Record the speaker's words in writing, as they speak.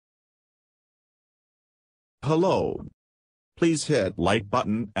Hello. Please hit like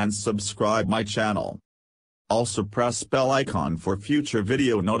button and subscribe my channel. Also press bell icon for future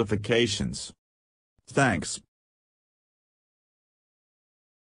video notifications. Thanks.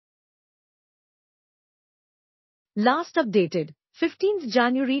 Last updated, 15th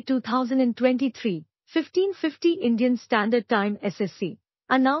January 2023, 15:50 Indian Standard Time. SSC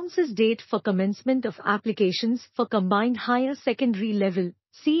announces date for commencement of applications for Combined Higher Secondary Level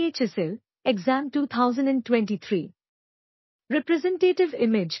CHSL Exam 2023. Representative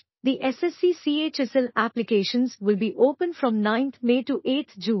image. The SSC CHSL applications will be open from 9th May to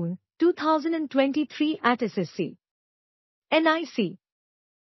 8th June 2023 at SSC NIC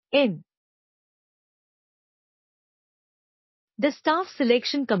in The Staff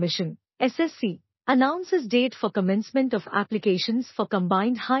Selection Commission, SSC, announces date for commencement of applications for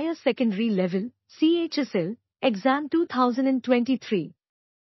Combined Higher Secondary Level CHSL Exam 2023.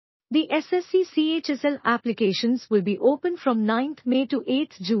 The SSC CHSL applications will be open from 9th May to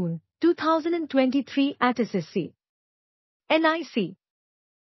 8th June 2023 at SSC NIC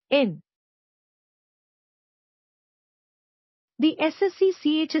in The SSC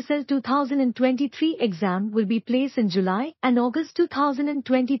CHSL 2023 exam will be placed in July and August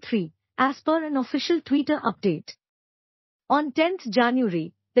 2023, as per an official Twitter update. On 10th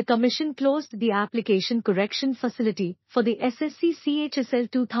January, the Commission closed the application correction facility for the SSC CHSL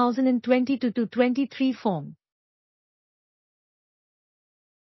 2022-23 form.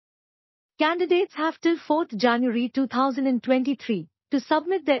 Candidates have till 4th January 2023 to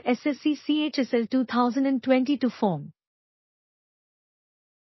submit their SSC CHSL 2022 form.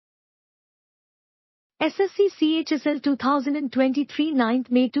 SSC CHSL 2023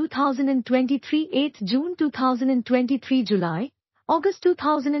 9th May 2023 8th June 2023 July, August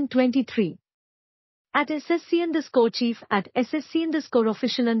 2023 at SSC_Chief at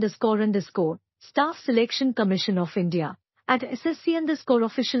SSC_Official__ Staff Selection Commission of India at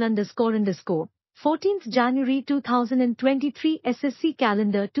SSC_Official__ 14th January 2023 SSC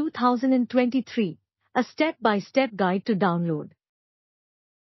Calendar 2023, a step-by-step guide to download.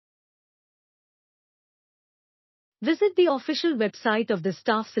 Visit the official website of the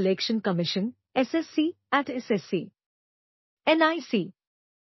Staff Selection Commission, SSC, at SSC NIC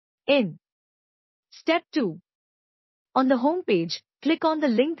in Step 2. On the home page, click on the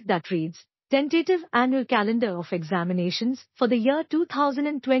link that reads Tentative Annual Calendar of Examinations for the year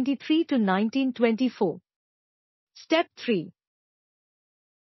 2023 to 1924. Step 3.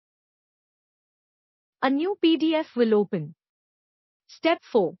 A new PDF will open. Step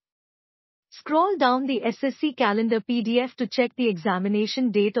 4. Scroll down the SSC calendar PDF to check the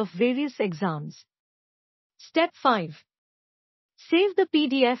examination date of various exams. Step 5. Save the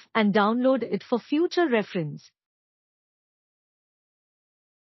PDF and download it for future reference.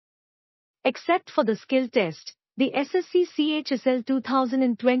 Except for the skill test, the SSC CHSL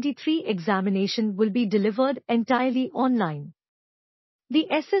 2023 examination will be delivered entirely online. The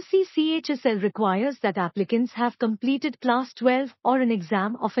SSC CHSL requires that applicants have completed Class 12 or an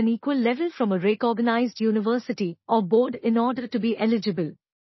exam of an equal level from a recognized university or board in order to be eligible.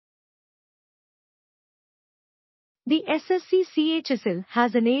 The SSC CHSL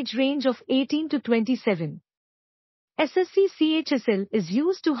has an age range of 18 to 27. SSC CHSL is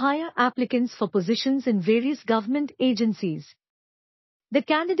used to hire applicants for positions in various government agencies. The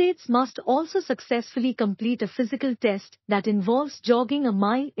candidates must also successfully complete a physical test that involves jogging a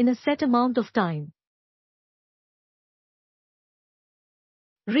mile in a set amount of time.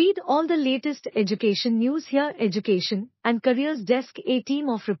 Read all the latest education news here. Education and Careers Desk, a team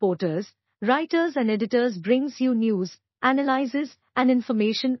of reporters, writers and editors brings you news, analysis and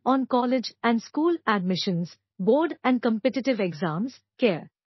information on college and school admissions, board and competitive exams. Care.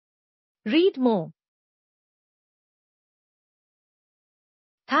 Read more.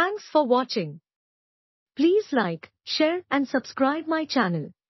 Thanks for watching. Please like, share and subscribe my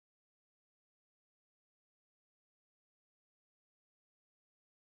channel.